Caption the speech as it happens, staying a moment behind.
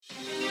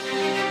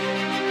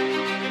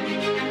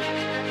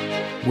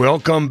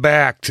Welcome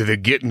back to the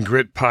Getting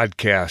Grit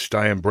podcast.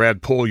 I am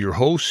Brad Pohl, your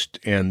host,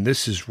 and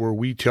this is where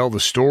we tell the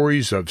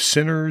stories of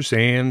sinners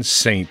and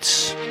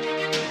saints.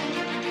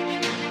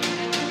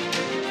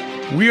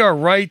 We are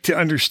right to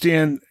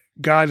understand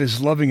God is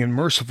loving and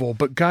merciful,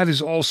 but God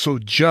is also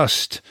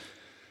just.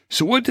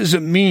 So what does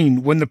it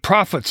mean when the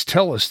prophets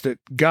tell us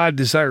that God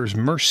desires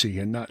mercy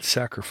and not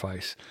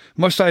sacrifice?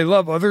 Must I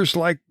love others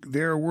like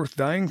they are worth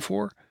dying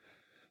for?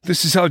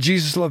 This is how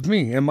Jesus loved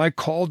me. Am I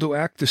called to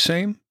act the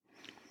same?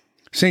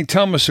 St.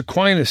 Thomas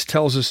Aquinas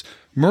tells us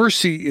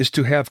mercy is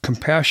to have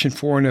compassion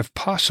for and, if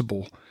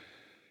possible,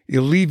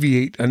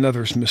 alleviate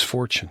another's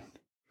misfortune,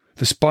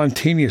 the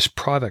spontaneous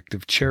product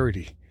of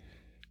charity.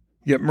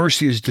 Yet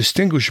mercy is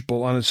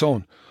distinguishable on its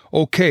own.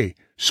 Okay,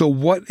 so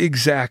what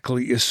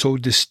exactly is so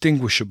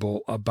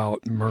distinguishable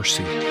about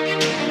mercy?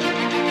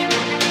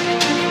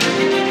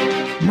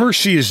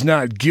 Mercy is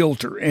not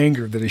guilt or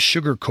anger that is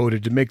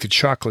sugar-coated to make the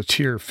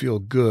chocolatier feel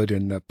good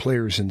and the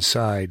players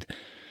inside,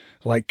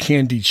 like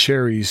candied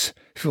cherries,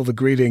 feel the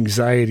great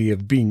anxiety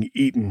of being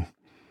eaten.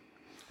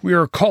 We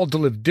are called to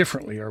live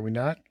differently, are we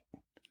not?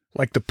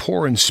 Like the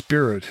poor in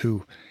spirit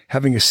who,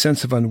 having a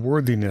sense of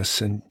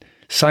unworthiness and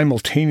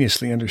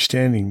simultaneously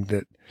understanding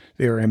that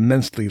they are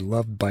immensely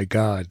loved by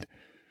God.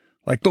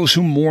 Like those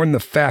who mourn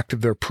the fact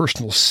of their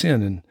personal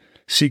sin and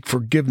seek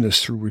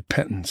forgiveness through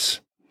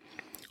repentance.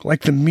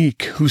 Like the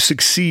meek who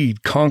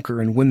succeed, conquer,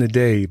 and win the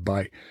day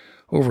by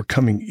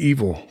overcoming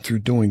evil through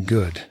doing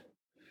good.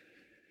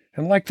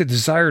 And like the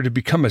desire to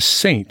become a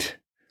saint,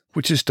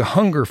 which is to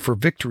hunger for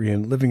victory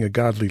and living a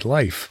godly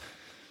life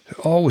that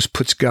always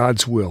puts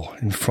God's will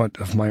in front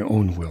of my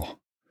own will.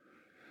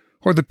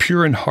 Or the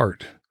pure in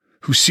heart,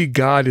 who see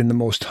God in the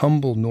most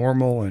humble,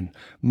 normal, and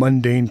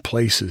mundane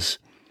places,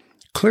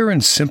 clear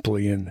and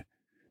simply in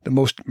the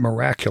most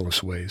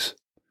miraculous ways.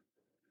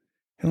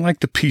 And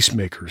like the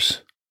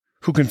peacemakers,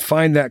 who can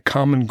find that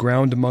common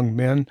ground among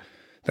men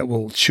that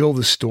will chill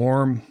the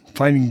storm,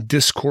 finding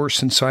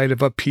discourse inside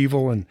of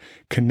upheaval and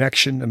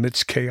connection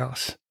amidst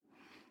chaos.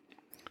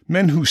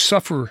 Men who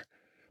suffer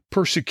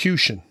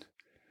persecution,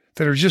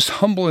 that are just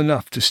humble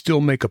enough to still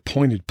make a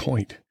pointed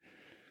point.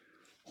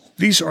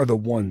 These are the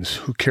ones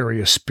who carry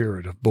a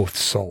spirit of both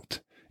salt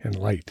and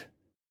light.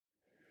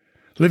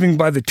 Living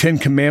by the 10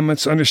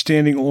 Commandments,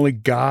 understanding only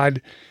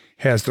God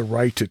has the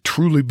right to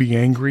truly be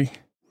angry,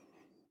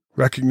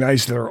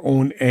 recognize that our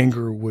own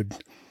anger would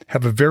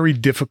have a very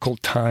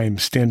difficult time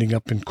standing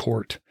up in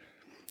court,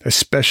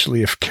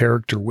 especially if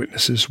character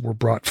witnesses were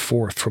brought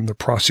forth from the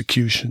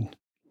prosecution.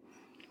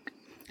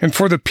 And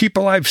for the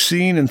people I've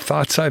seen and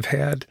thoughts I've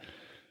had,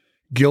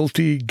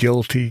 guilty,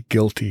 guilty,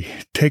 guilty.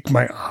 Take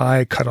my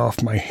eye, cut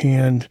off my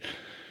hand.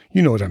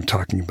 You know what I'm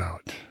talking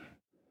about.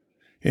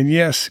 And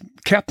yes,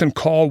 Captain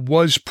Call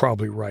was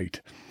probably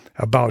right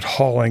about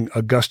hauling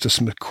Augustus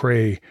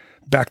McCrae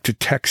back to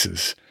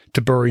Texas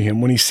to bury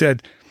him when he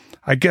said,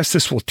 I guess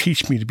this will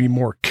teach me to be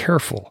more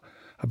careful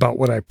about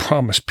what I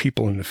promise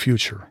people in the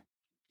future.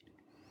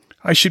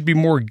 I should be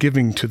more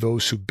giving to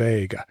those who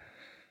beg.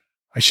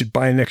 I should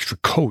buy an extra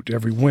coat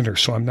every winter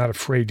so I'm not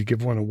afraid to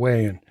give one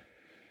away, and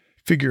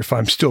figure if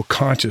I'm still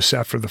conscious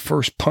after the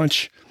first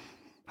punch,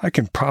 I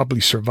can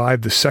probably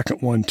survive the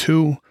second one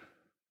too.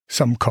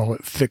 Some call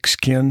it thick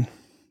skin.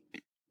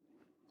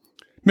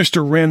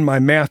 Mr. Wren, my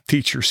math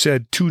teacher,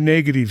 said 2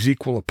 negatives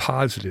equal a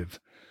positive.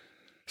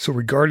 So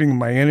regarding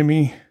my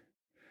enemy,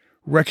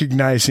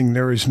 recognizing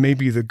there is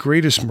maybe the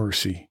greatest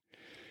mercy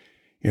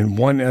in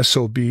one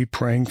SOB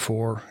praying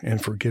for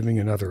and forgiving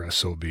another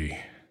SOB.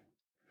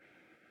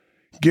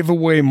 Give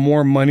away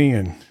more money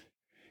and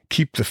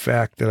keep the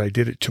fact that I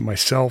did it to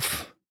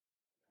myself.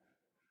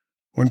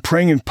 When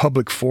praying in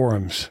public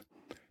forums,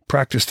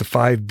 practice the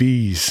 5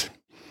 B's.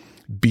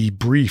 Be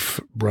brief,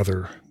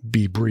 brother,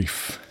 be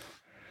brief.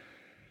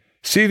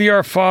 Say the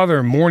Our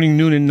Father morning,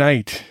 noon, and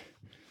night,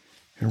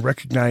 and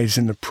recognize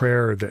in the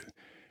prayer that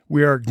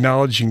we are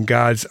acknowledging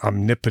God's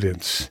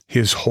omnipotence,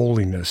 His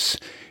holiness,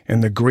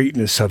 and the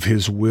greatness of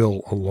His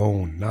will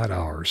alone, not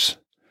ours.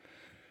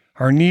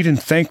 Our need and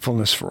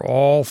thankfulness for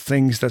all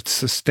things that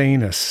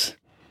sustain us,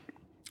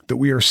 that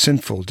we are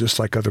sinful just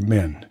like other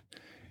men,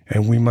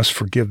 and we must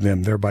forgive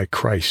them, thereby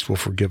Christ will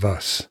forgive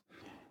us.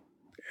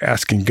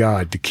 Asking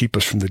God to keep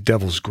us from the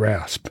devil's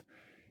grasp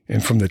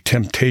and from the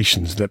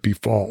temptations that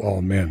befall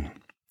all men.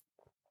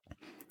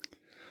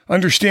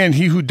 Understand,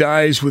 he who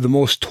dies with the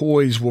most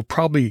toys will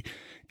probably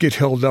get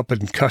held up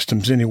in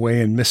customs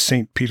anyway and miss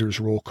St. Peter's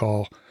roll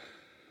call.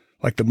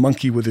 Like the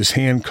monkey with his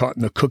hand caught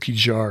in the cookie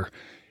jar,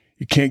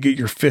 you can't get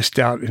your fist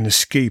out and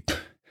escape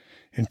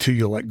until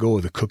you let go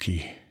of the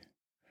cookie.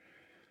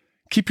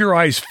 Keep your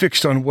eyes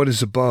fixed on what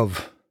is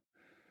above.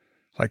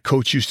 Like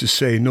Coach used to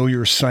say, know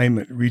your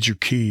assignment, read your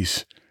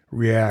keys,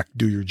 react,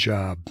 do your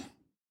job.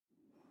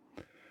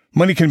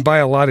 Money can buy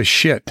a lot of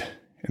shit,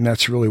 and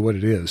that's really what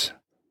it is.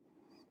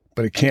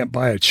 But it can't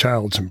buy a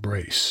child's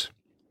embrace,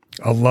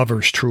 a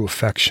lover's true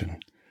affection,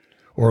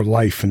 or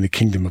life in the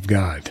kingdom of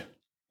God.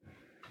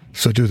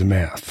 So do the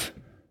math.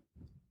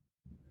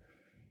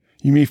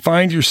 You may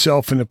find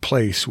yourself in a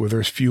place where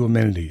there's few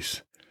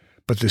amenities,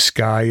 but the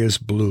sky is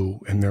blue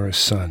and there is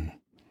sun.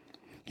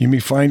 You may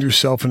find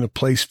yourself in a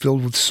place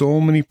filled with so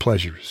many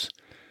pleasures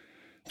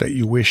that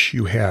you wish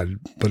you had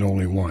but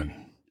only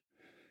one.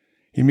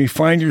 You may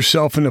find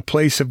yourself in a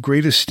place of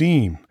great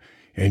esteem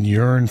and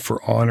yearn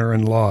for honor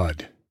and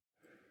laud.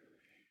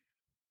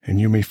 And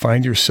you may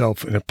find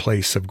yourself in a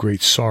place of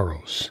great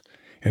sorrows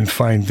and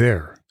find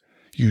there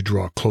you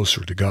draw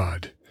closer to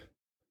God.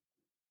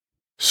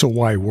 So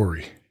why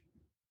worry?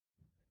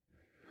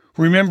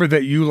 Remember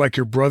that you, like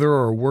your brother,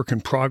 are a work in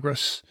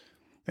progress,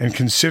 and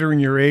considering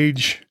your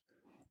age,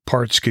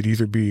 parts could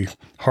either be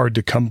hard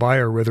to come by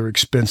or rather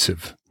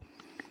expensive.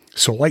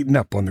 So lighten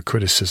up on the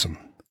criticism.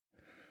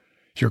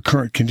 Your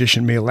current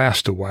condition may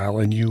last a while,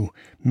 and you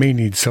may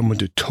need someone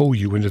to tow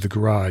you into the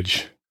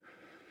garage.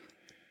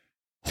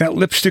 That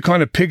lipstick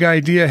on a pig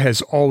idea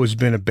has always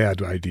been a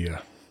bad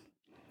idea.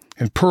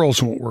 And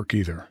pearls won't work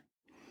either.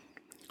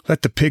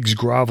 Let the pigs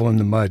grovel in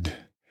the mud.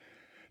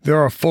 There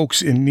are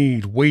folks in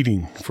need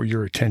waiting for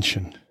your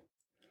attention.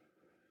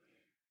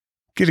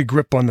 Get a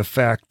grip on the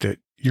fact that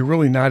you're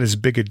really not as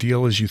big a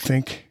deal as you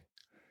think.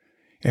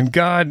 And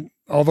God,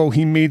 although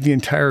He made the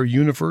entire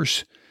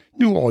universe,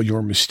 knew all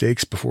your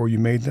mistakes before you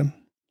made them.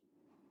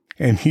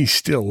 And He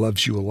still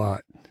loves you a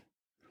lot.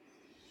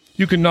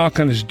 You can knock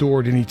on His door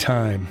at any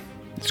time.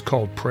 It's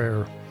called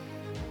prayer.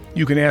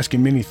 You can ask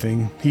Him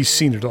anything. He's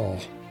seen it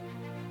all.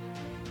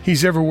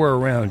 He's everywhere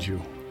around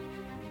you.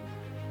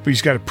 But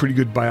He's got a pretty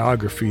good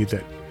biography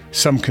that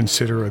some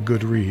consider a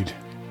good read.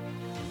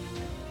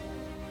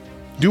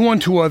 Do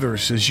unto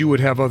others as you would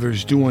have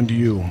others do unto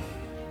you.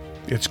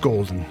 It's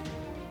golden.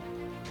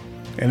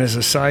 And as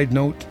a side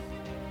note,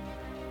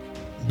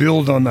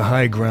 build on the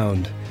high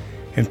ground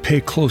and pay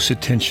close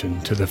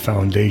attention to the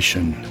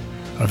foundation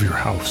of your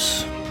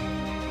house.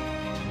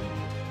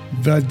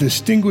 The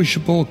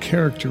distinguishable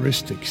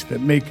characteristics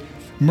that make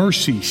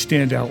mercy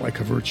stand out like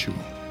a virtue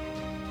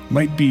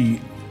might be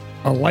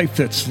a life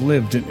that's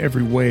lived in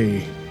every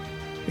way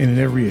and in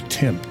every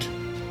attempt,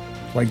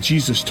 like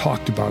Jesus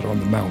talked about on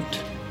the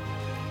Mount.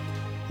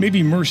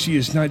 Maybe mercy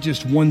is not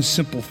just one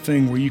simple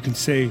thing where you can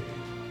say,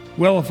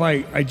 well, if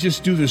I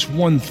just do this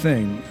one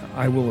thing,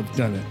 I will have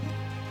done it.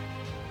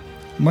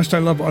 Must I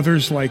love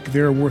others like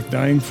they're worth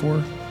dying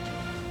for?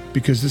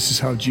 Because this is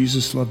how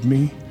Jesus loved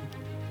me?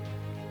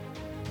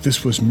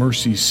 This was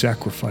mercy's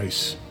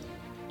sacrifice.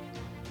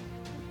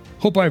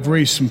 Hope I've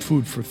raised some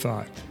food for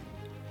thought.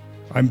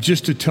 I'm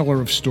just a teller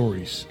of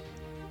stories.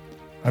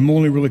 I'm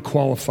only really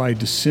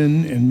qualified to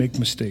sin and make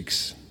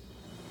mistakes.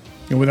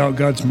 And without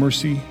God's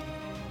mercy,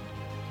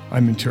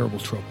 I'm in terrible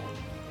trouble.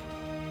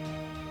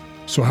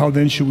 So how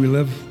then should we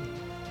live?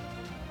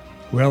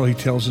 Well, He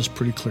tells us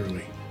pretty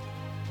clearly.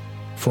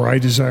 For I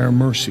desire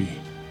mercy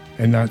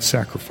and not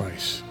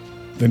sacrifice,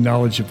 the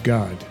knowledge of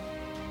God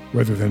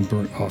rather than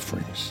burnt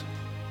offerings.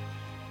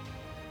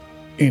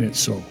 Ain't it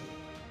so?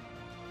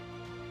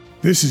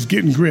 This is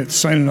Getting Grit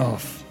signing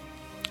off.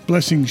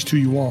 Blessings to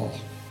you all.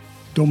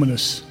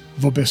 Dominus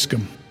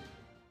vobiscum.